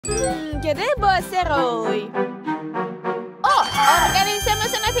¿Qué debo hacer hoy? ¡Oh! ¡Organicemos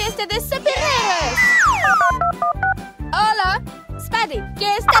una fiesta de superhéroes! ¡Hola! Spidey,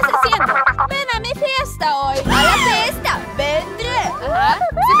 ¿qué estás haciendo? ¡Ven a mi fiesta hoy! ¡A la fiesta! ¡Vendré! Ajá.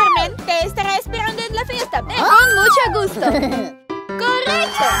 Superman, te estaré esperando en la fiesta. Ven. Con mucho gusto.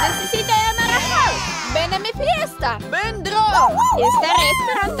 ¡Correcto! Necesito llamar a Hal. ¡Ven a mi fiesta! ¡Vendré! Estaré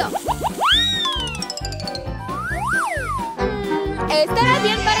esperando. Estará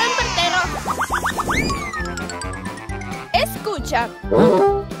bien para un portero. Escucha.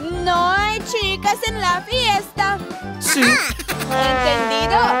 No hay chicas en la fiesta. Sí.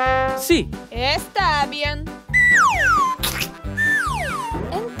 ¿Entendido? Sí. Está bien.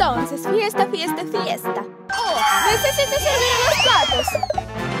 Entonces, fiesta, fiesta, fiesta. Oh, necesito servir los platos.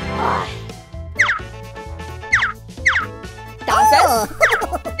 ¿Tazas?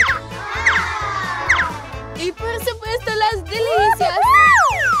 Y por supuesto las delicias.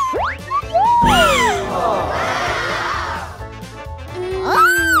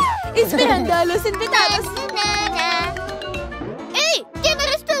 Esperando a los invitados. ¡Ey! ¿Quién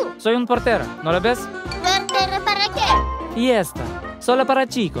eres tú? Soy un portero, ¿no lo ves? ¿Portero para qué? Fiesta, solo para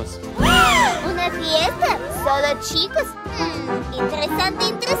chicos. ¿Una fiesta? ¿Solo chicos? Interesante,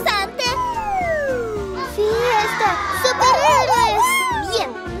 interesante. ¡Fiesta! ¡Superhéroes! Bien,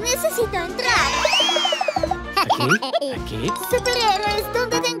 necesito entrar. ¿Aquí? ¿Aquí? ¡Superhéroes!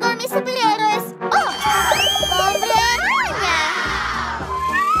 ¿Dónde tengo a mis superhéroes? ¡Oh! ¡Hombre araña!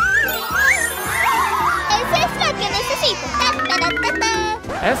 ¡Esa es la que necesito! ¡Ta, ta, ta, ta, ta!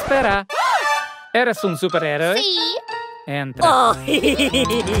 Espera. ¿Eres un superhéroe? Sí. Entra. ¡Oh,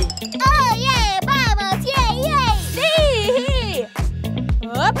 yeah! ¡Vamos! ¡Yeah, yeah! ¡Sí!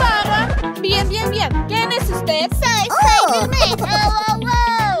 ¡Oh, para! Bien, bien, bien. ¿Quién es usted? ¡Soy Spider-Man! ¡Oh, oh,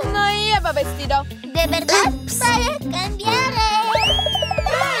 oh! No lleva vestido. ¿De verdad? Vaya, cambiaré.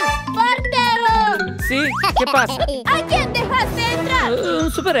 ¡Portero! Sí, ¿qué pasa? ¿A quién dejaste entrar?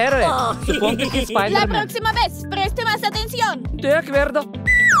 Un superhéroe. Supongo que es La Spider-Man. próxima vez, preste más atención. De acuerdo.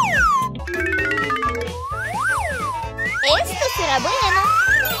 Esto será bueno.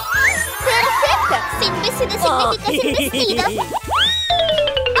 ¡Perfecto! Sin vestido significa sin vestido.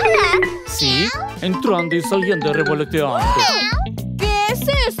 Hola. Sí, entrando y saliendo revoloteando. Miau. ¿Qué es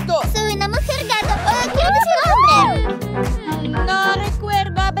esto? Soy una mujer gato. Quiero decir hombre. No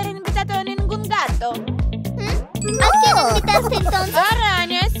recuerdo haber invitado a ningún gato. ¿A quién invitaste entonces?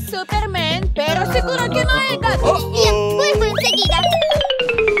 Arañas, Superman, pero seguro que no hay gatos. Bien, vuelvo enseguida.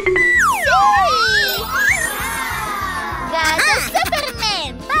 ¡Sí! ¡Gato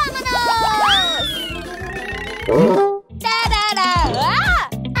Superman! ¡Vámonos! ¡Tarara! ¡Ah!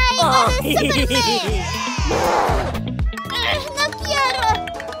 ¡Ahí va Superman! ¡No quiero!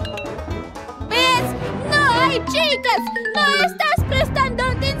 ¿Ves? ¡No hay chicas! ¡No estás prestando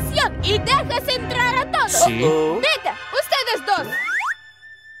atención! ¡Y dejas entrar a todos! Sí. ¡Venga! ¡Ustedes dos!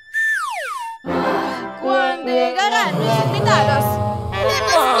 ¿Cuándo llegarán los invitados?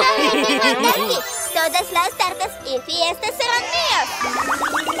 Aquí. Todas las tardes y fiestas serán mías.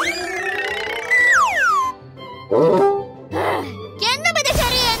 ¿Quién no me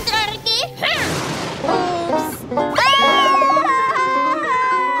dejaría entrar aquí? ¡Ups!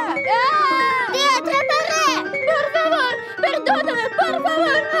 ¡Te atraparé! ¡Por favor! ¡Perdóname, por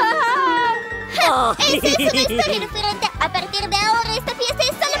favor! Esa es una historia diferente. A partir de ahora, esta fiesta es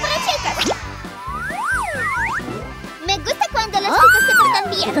solo para chicas. Me gusta cuando las chicas se portan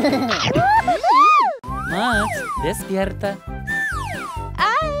bien. Max, despierta.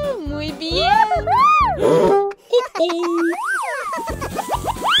 ¡Ah! ¡Muy bien!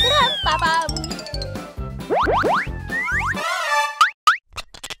 ¡Trampapam!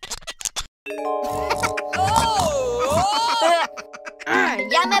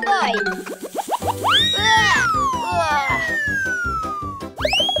 Ya me voy.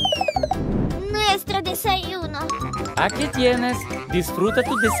 Nuestro desayuno. Aquí tienes. Disfruta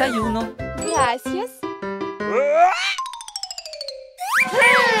tu desayuno. Gracias.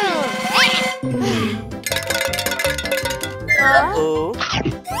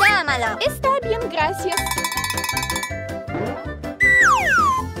 Tómalo. Está bien, gracias.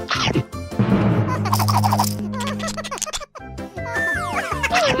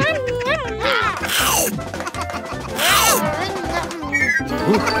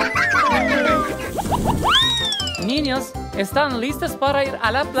 Niños, ¿están listos para ir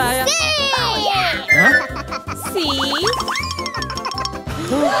a la playa? ¡Sí! ¿Ah? Sí.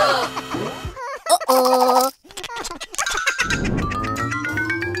 Oh.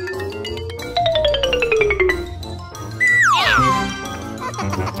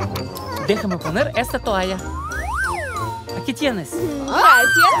 Déjame poner esta toalla. Aquí tienes.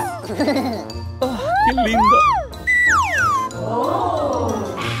 Gracias. Oh, ¡qué lindo!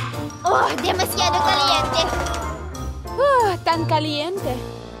 ¡Oh, demasiado caliente! Tan caliente.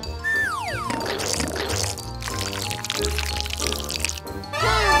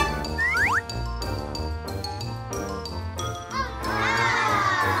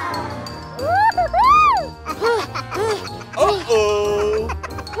 Oh,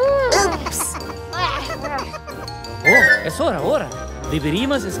 es hora, ahora.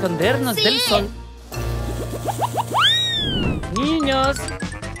 Deberíamos escondernos del sol. Niños,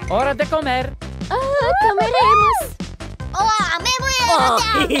 hora de comer. Comeremos. ¡Oh, me muero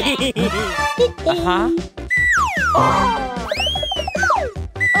de hambre! Ajá.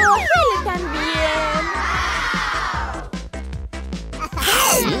 Huele tan bien.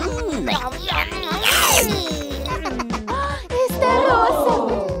 Está rosa.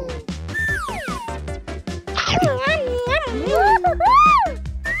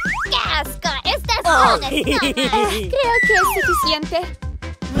 ¡Qué asco! ¡Estas son Creo que es suficiente.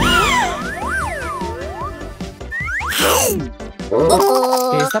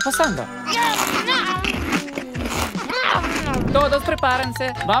 ¿Qué está pasando? Todos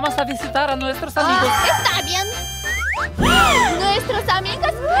prepárense. Vamos a visitar a nuestros amigos. ¡Está bien! Nuestros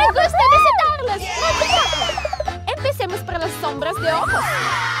amigos, me gusta visitarlos. Empecemos por las sombras de ojos.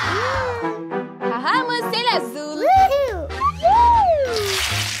 Hagamos el azul.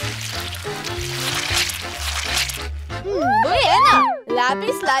 Bueno,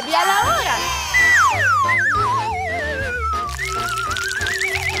 lápiz labial ahora.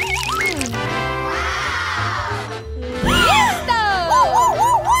 ¡Listo!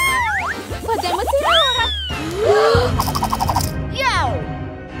 Podemos ir ahora.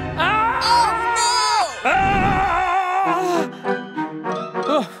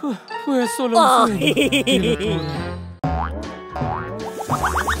 Oh, fue solo un sueño. ¡Qué locura!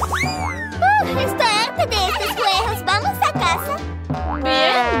 Estoy harta de estos juegos. ¿Vamos a casa?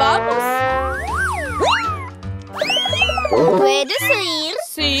 Bien, vamos. ¿Puedes oír?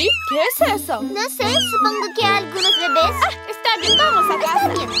 Sí, ¿qué es eso? No sé, supongo que algunos bebés. Está bien, vamos a casa.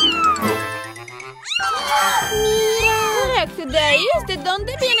 Está bien. Mira. Correcto, de ahí es de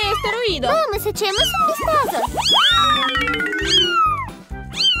dónde viene este ruido. Vamos, echemos un vistazo.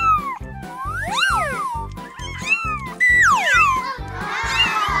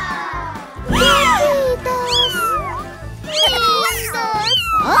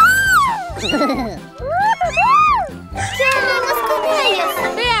 ¿Qué haremos con ellos?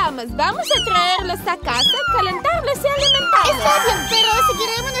 Veamos, vamos a traerlos a casa, calentarlos y alimentarlos. Está bien, pero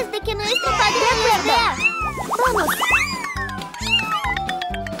asegurémonos de que nuestro padre nos vea. Vamos.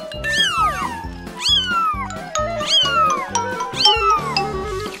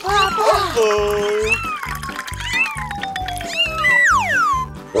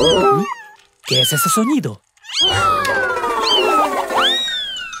 ¿Qué es ese sonido?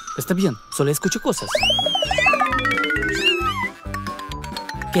 Está bien, solo escucho cosas.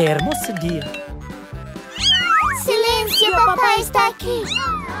 ¡Qué hermoso día! ¡Silencio, papá está aquí!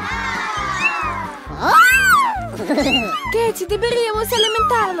 Katy, deberíamos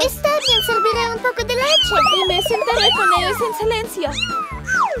alimentarlos. Está bien, serviré un poco de leche. Y me sentaré con ellos en silencio.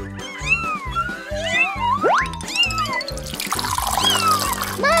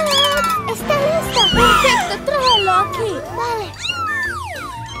 ¡Max! ¡Está listo! Perfecto, tráelo aquí. Vale.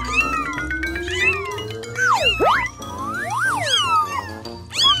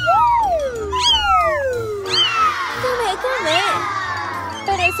 Come.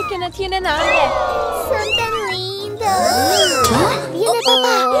 Parece que no tienen hambre. Son tan lindos. ¡Viene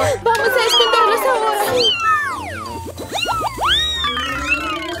papá! Vamos a esconderlos ahora.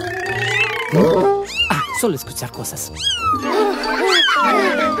 Ah, solo escuchar cosas.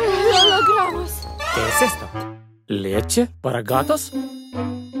 Lo logramos. ¿Qué es esto? ¿Leche para gatos?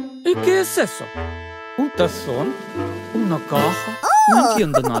 ¿Y qué es eso? ¿Un tazón? ¿Una caja? No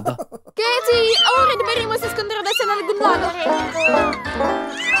entiendo nada. Katy, ahora deberíamos escondernos en algún lado.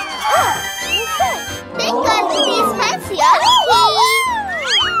 Tengo algo de espacio aquí.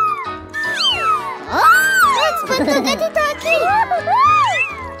 Max, pon tu gatito aquí.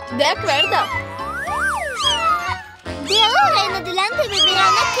 De acuerdo. De ahora en adelante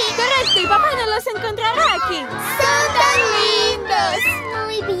vivirán aquí. Correcto, y papá no los encontrará aquí. ¡Son tan lindos!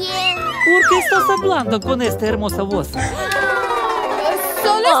 Muy bien. ¿Por qué estás hablando con esta hermosa voz?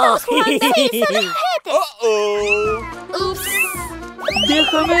 Solo estamos jugando. Sí, son juguetes. Ups.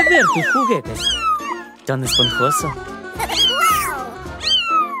 Déjame ver tus juguetes. Tan esponjoso.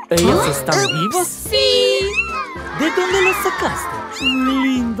 ¿Ellos están vivos? Sí. ¿De dónde los sacaste?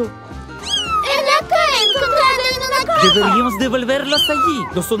 Lindo. ¡El acá encontrado en una Deberíamos devolverlos allí.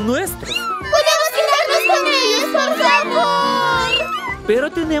 No son nuestros. ¡Podemos quedarnos con ellos, por favor!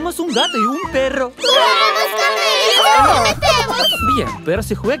 Pero tenemos un gato y un perro. ¡Jugamos con ellos! ¡Lo prometemos! Bien, pero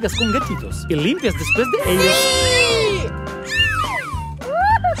si juegas con gatitos y limpias después de ellos.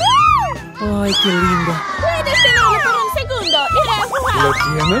 Ay, qué lindo. Puedes tenerlo por un segundo. Iré a jugar. ¿Lo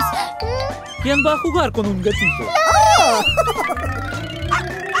tienes? ¿Quién va a jugar con un gatito?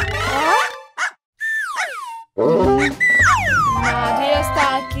 Nadie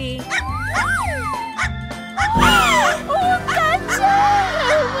está aquí. ¡Un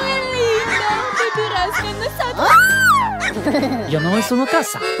cachorro! ¡Muy lindo! ¿Vivirás con nosotros? Ya no es una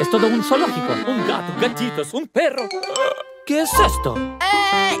casa, es todo un zoológico. Un gato, gatitos, un perro. ¿Qué es esto?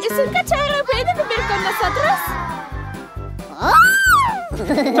 ¿Es un cachorro? ¿Puede vivir con nosotros?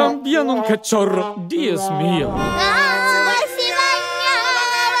 También un cachorro. Dios mío.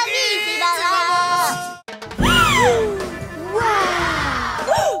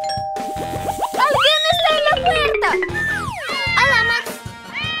 ¡Alguien está en la puerta! Hola, Max.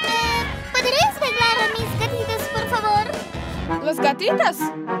 ¿Podrías arreglar a mis gatitos, por favor? ¿Los gatitos?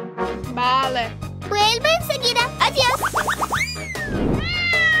 Vale. Vuelvo enseguida. Adiós.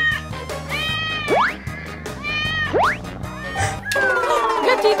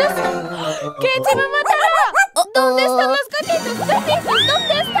 ¿Gatitos? ¡Katya me matará! ¿Dónde están los gatitos? ¡Gatitos!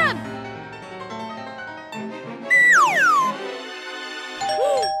 ¿Dónde están?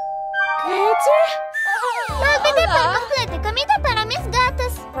 ¿Katya? Lo olvidé por completo. Comida para mis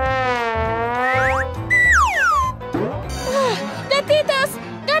gatos. ¡Gatitos!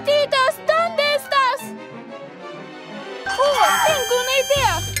 ¡Gatitos! ¿Dónde estás? Tengo una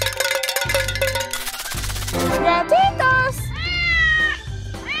idea. ¡Gatitos!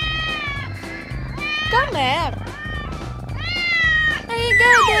 ¡Comer! ¡El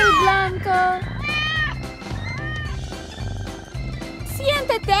gato blanco!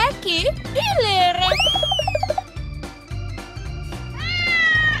 Siéntate aquí y lee.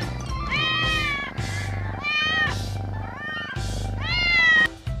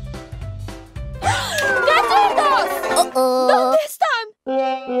 ¡Gatitos! ¿Dónde están?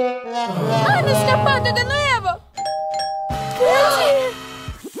 ¡Han escapado de nuevo! ¡Katya!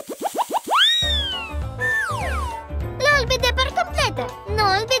 Lo olvidé por completo. No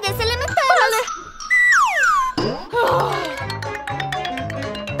olvides alimentarlos.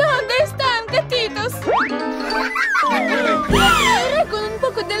 ¿Dónde están, gatitos? Traeré con un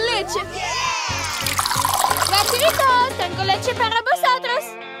poco de leche. Gatitos, tengo leche para vosotros.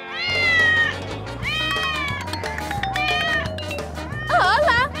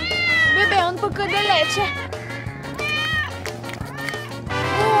 Hola. Bebe un poco de leche.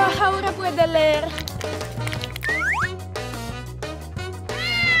 Ahora puede leer.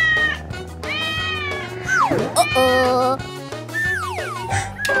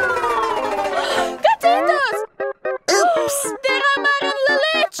 ¡Gatitos! ¡Ups! ¡Derramaron la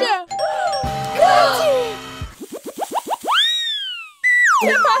leche! ¡Katya!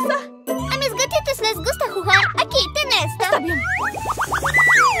 ¿Qué pasa? A mis gatitos les gusta jugar. Aquí, ten esto. Está bien.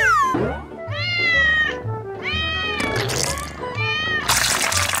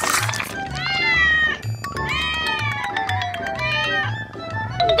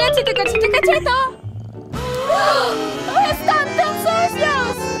 ¡Gatito, gatito, gatito! ¡Oh! ¡Están tan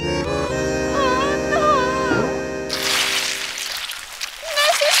sucios! ¡Oh, no!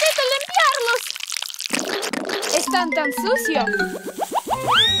 ¡Necesito limpiarlos! ¡Están tan sucios!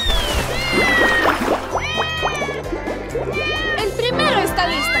 El primero está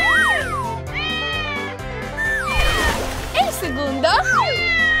listo. El segundo.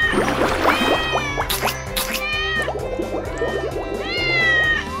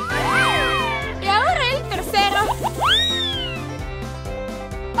 Y ahora el tercero.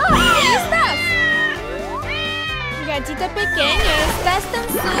 ¡Oh, ahí estás! Gatito pequeño, estás tan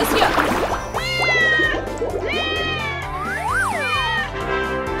sucio.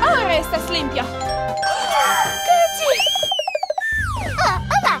 Ahora estás limpio. ¡Katya!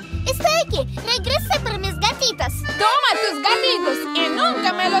 Hola. Estoy aquí. Regresé por mis gatitos. ¡Toma tus gatitos y nunca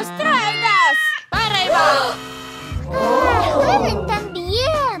me los traigas! ¡Para ahí va! Juegan tan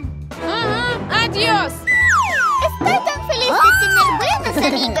bien. ¡Adiós! Estoy tan feliz de tener buenos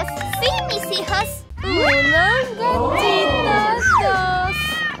amigos. Sí, mis hijos. 1 gatitos, 2.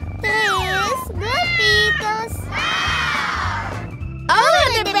 3 gatitos.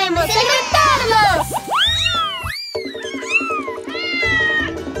 ¡Ahora debemos alimentarlos!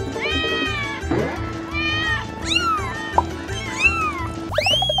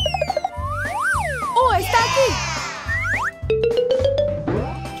 ¡Oh, está aquí!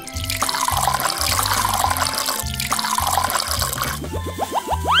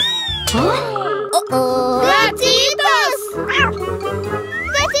 ¡Gatitos!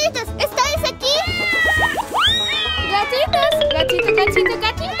 ¡Gatitos! ¿Estáis aquí? ¡Gatitos! ¡Gatito, gatito,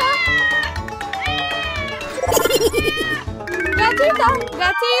 gatito! ¡Gatito!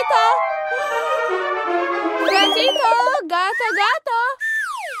 ¡Gatito! ¡Gatito! ¡Gato, gato!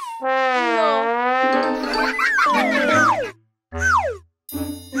 No.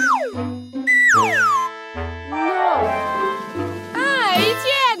 No. ¡Ahí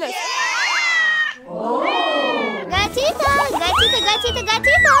tienes! ¡Gatito! ¡Gatito, gatito,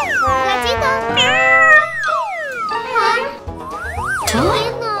 gatito! ¡Gatito! Aquí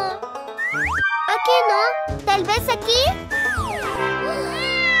no. Aquí no. ¿Tal vez aquí?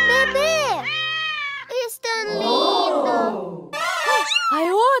 ¡Bebé! ¡Es tan lindo! ¡Hay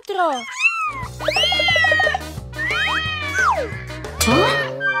otro!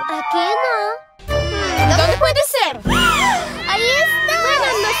 Aquí no. ¿Dónde puede ser? ¡Ahí está!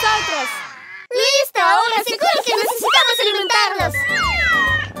 ¡Vengan nosotros! ¡Listo! Ahora seguro que necesitamos alimentarlos.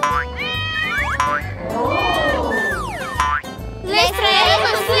 ¡Les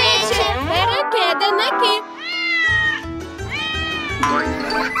traeremos leche! Pero queden aquí.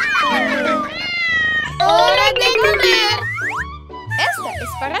 ¡Hora de comer! Esta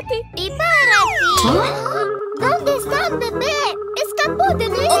es para ti. ¡Y para ti! ¿Dónde está el bebé? ¡Escapó de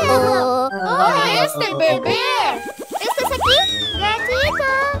nuevo! ¡Oh, este bebé! ¿Estás aquí?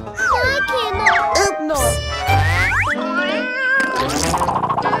 ¡Gatito! ¡Aquí no! No.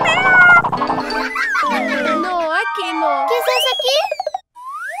 No, aquí no. ¿Qué estás aquí?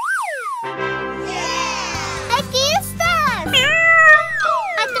 ¡Aquí estás!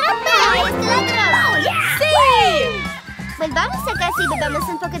 ¡Atrapa a este ladrón! ¡Sí! Volvamos a casa y bebamos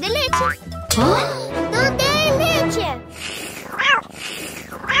un poco de leche. ¿Dónde hay leche?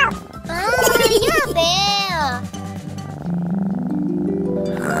 ¡Ah, ya veo!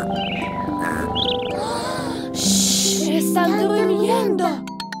 Están durmiendo.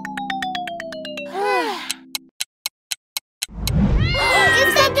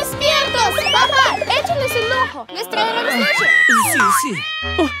 ¡Están despiertos! ¡Papá! Échales un ojo. Les traeremos leche. Sí, sí.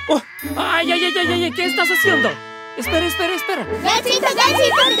 ¡Ay, ay, ay, ay, ay! ¿Qué estás haciendo? Espera, espera, espera. ¡Gatito,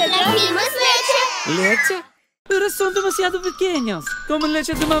 gatito! ¡Te trajimos leche! ¿Leche? Pero son demasiado pequeños. Comen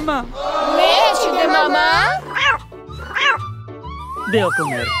leche de mamá. ¿Leche de mamá? Debo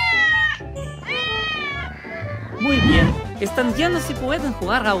comer. Muy bien. Están llenos y pueden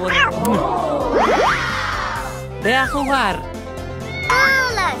jugar ahora. Ve a jugar.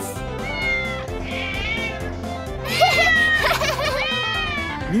 ¡Bolas!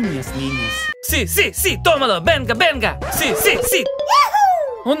 Niños, niños. Sí, sí, sí, tómalo. Venga, venga. Sí, sí, sí.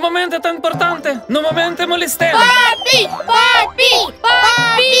 Un momento tan importante. No momento molestemos. ¡Papi! ¡Papi!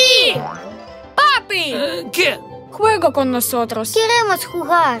 ¡Papi! ¡Papi! ¿Qué? Juega con nosotros. Queremos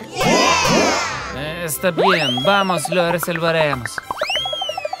jugar. Está bien, vamos, lo resolveremos.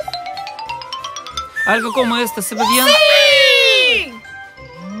 ¿Algo como esto se ve bien? ¡Sí!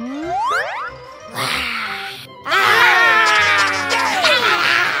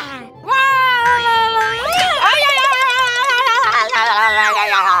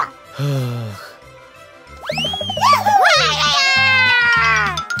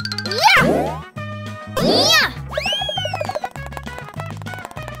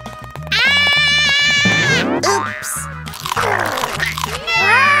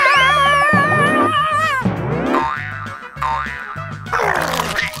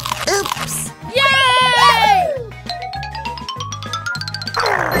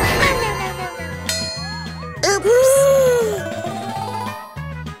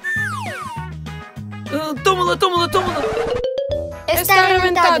 Tómalo, tómalo, tómalo. Está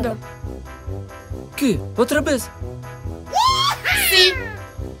reventado. ¿Qué? ¿Otra vez? Sí.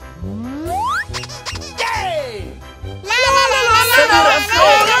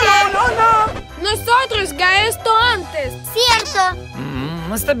 Nosotros ya esto antes. Cierto.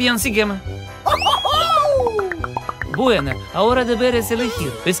 Está bien, sígueme. Bueno, ahora deberes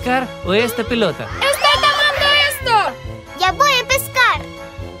elegir pescar o esta pelota. ¡Está tomando esto! Ya voy a pescar.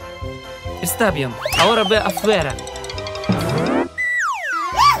 Está bien, ahora ve afuera.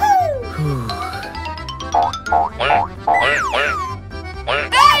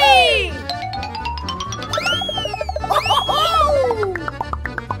 ¡Ey!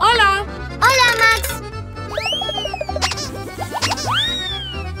 ¡Hola! Hola, Max.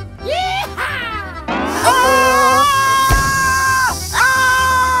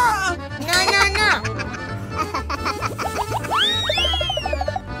 No, no, no.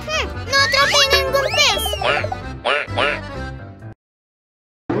 No atrapé ningún pez.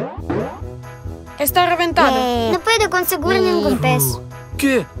 Está reventado. No puedo conseguir ningún pez.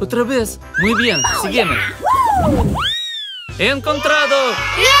 ¿Qué? ¿Otra vez? Muy bien, sígueme. ¡Encontrado!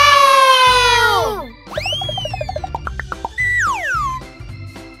 ¡Yeah!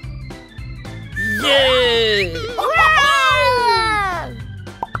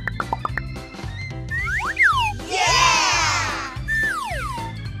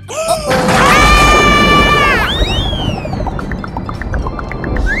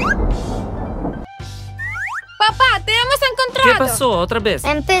 Papá, te hemos encontrado. ¿Qué pasó otra vez?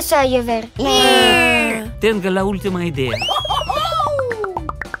 Empezó a llover. Tengo la última idea.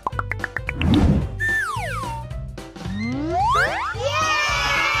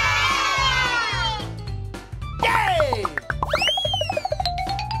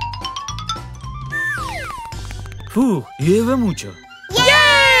 Llueve mucho.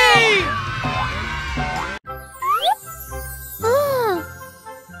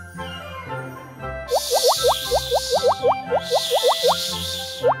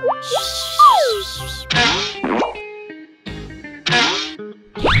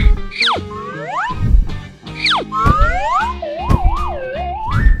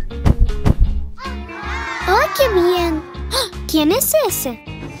 ¡Oh, qué bien! ¿Quién es ese?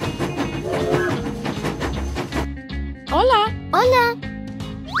 Hola. Hola.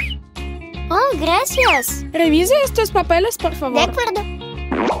 Oh, gracias. Revise estos papeles, por favor. De acuerdo.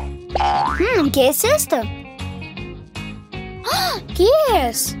 ¿Qué es esto? ¿Qué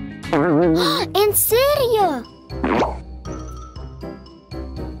es? ¿En serio?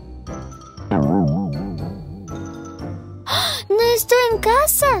 No estoy en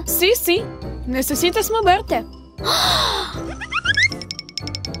casa. Sí, sí. Necesitas moverte.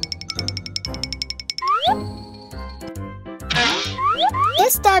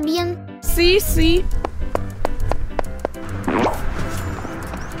 Está bien. Sí, sí.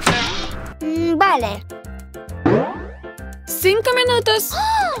 Vale. 5 minutos.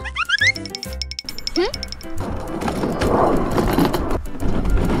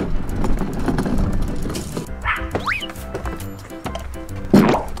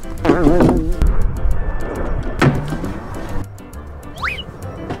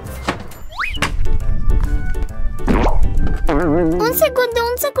 Un segundo.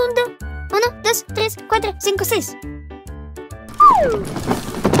 1, 2, 3, 4, 5, 6.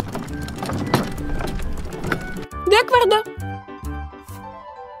 De acuerdo.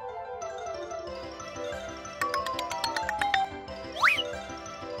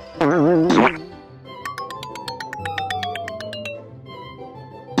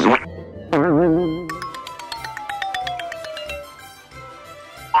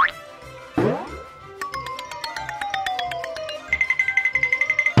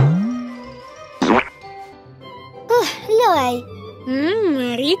 Lo hay.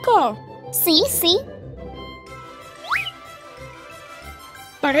 Rico. Sí, sí.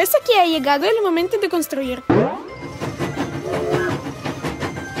 Parece que ha llegado el momento de construir.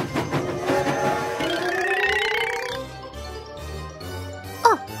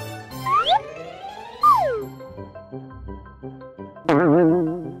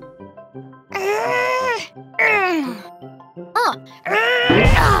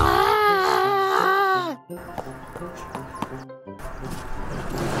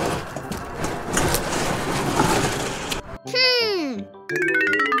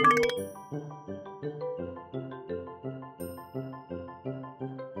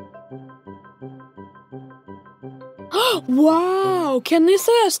 ¡Wow! ¿Quién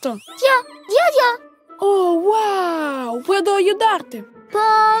hizo esto? Yo. ¡Oh, wow! ¿Puedo ayudarte?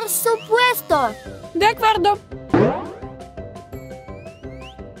 Por supuesto. De acuerdo.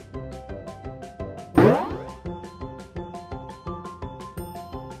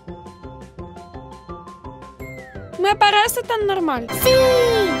 Me parece tan normal. Sí.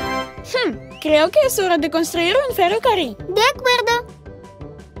 Creo que es hora de construir un ferrocarril. De acuerdo.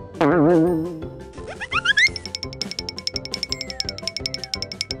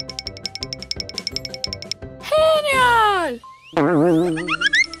 ¡Genial!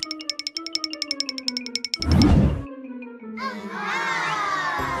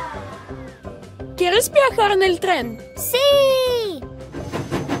 ¿Quieres viajar en el tren? Sí.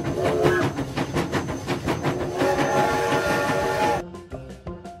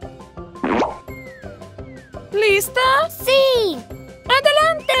 ¿Lista? Sí.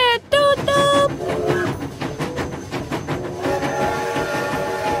 ¡Adelante! ¡Tutu!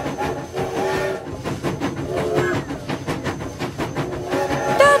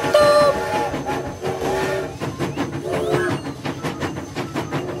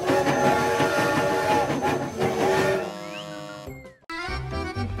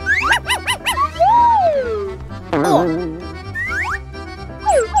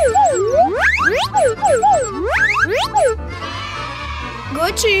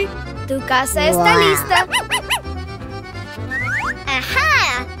 Gucci, tu casa está lista.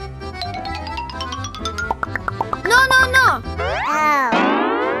 ¡Ajá! No, no, no.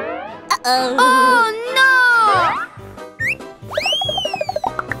 ¡Oh, no!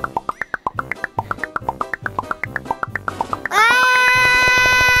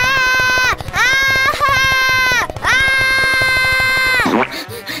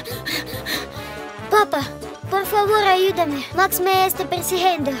 Papá, por favor, ayúdame. Max me está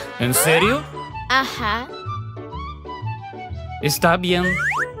persiguiendo. ¿En serio? Ajá. Está bien.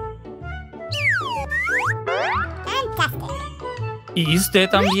 ¿Y usted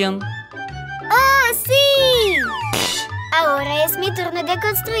también? ¡Oh, sí! Ahora es mi turno de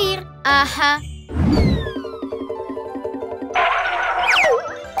construir. Ajá.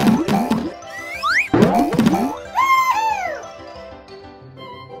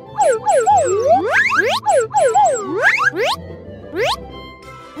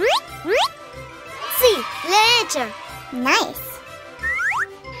 Sí, lo he hecho. Nice.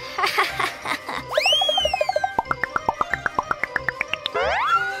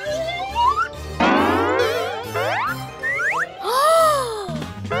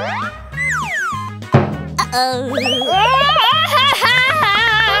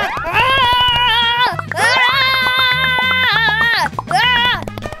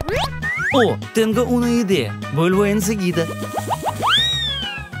 Oh, tengo una idea. Vuelvo enseguida.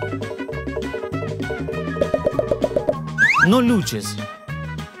 No luches.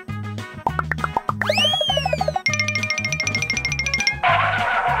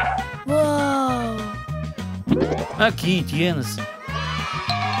 Wow. Aquí tienes.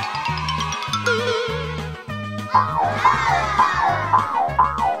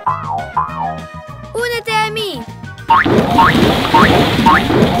 Únete a mí.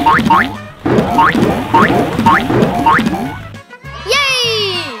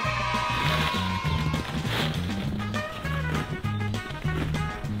 ¡Yay!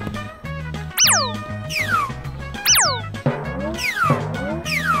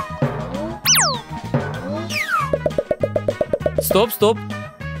 Stop, stop.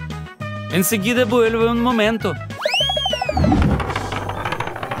 Enseguida vuelve un momento.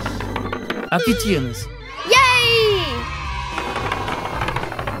 Aquí tienes. ¡Yay!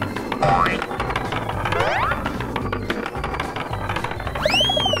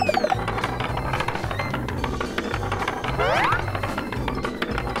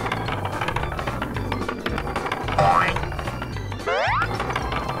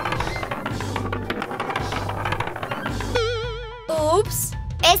 Ups.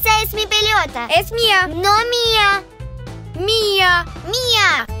 Esa es mi pelota. Es mía. No mía. Mía.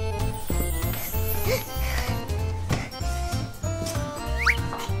 Mía.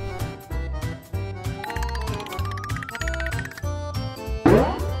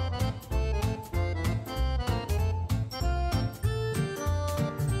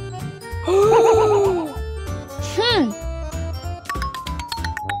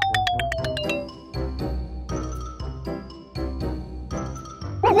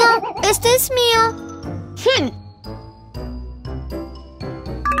 No, este es mío.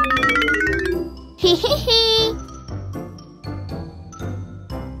 Jijiji.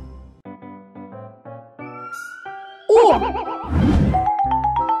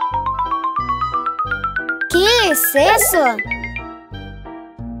 ¿Qué es eso?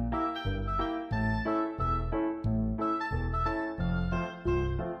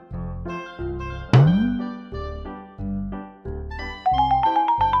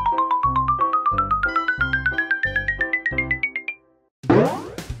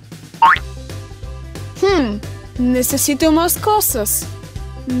 Necesito más cosas.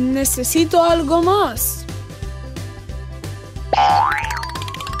 Necesito algo más.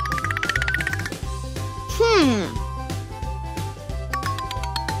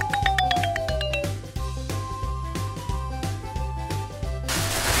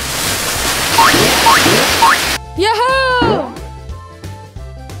 ¡Yahoo!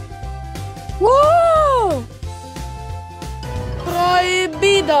 ¡Wow!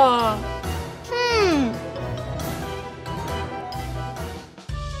 Prohibida.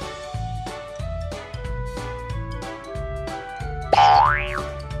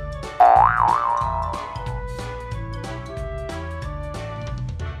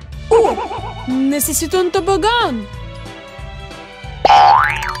 Necesito un tobogán.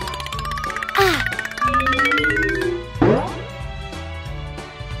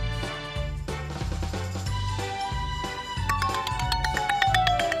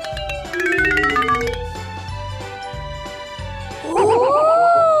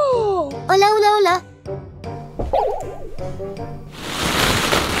 Hola, hola, hola.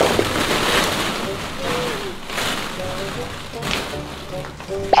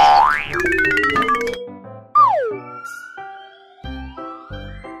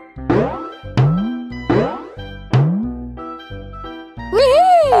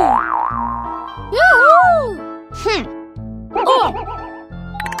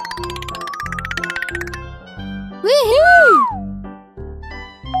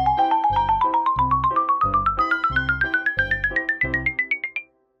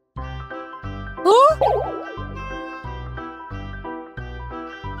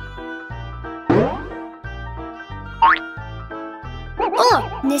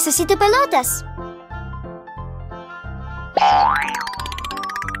 Necesito pelotas.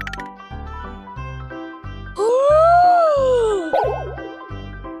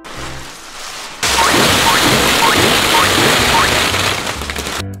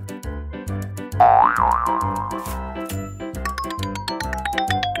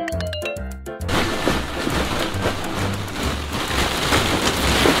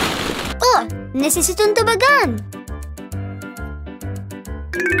 Oh, necesito un tobogán.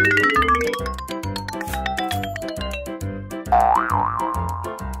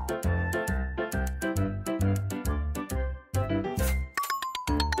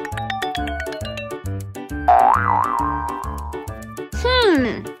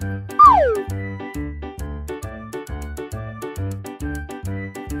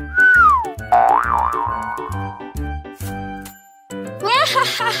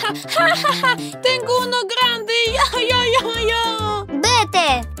 Tengo uno grande. Ya. ¡Vete!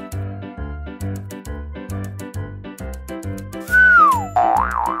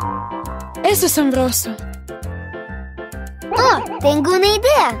 Es asombroso. Oh, tengo una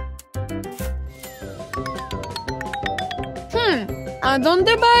idea. ¿A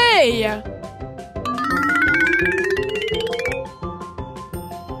dónde va ella?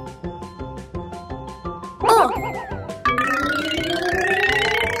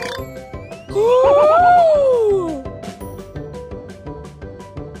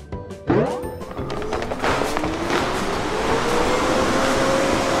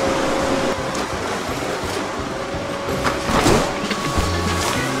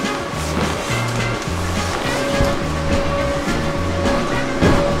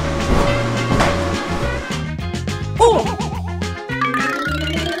 Oh,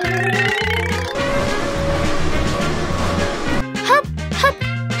 hop, hop,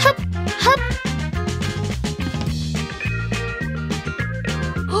 hop, hop.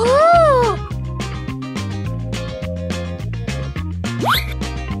 Oh.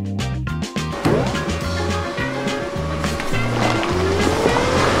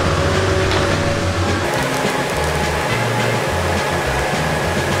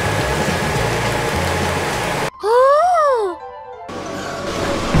 Oh.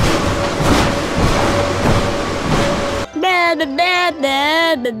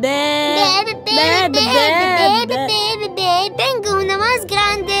 Tengo una más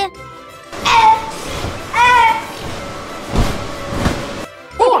grande.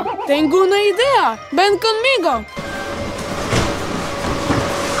 Oh, tengo una idea. Ven conmigo.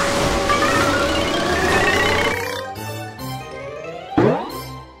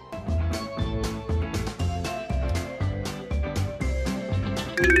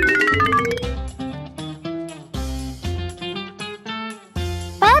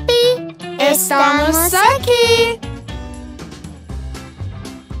 Papi, Estamos aquí.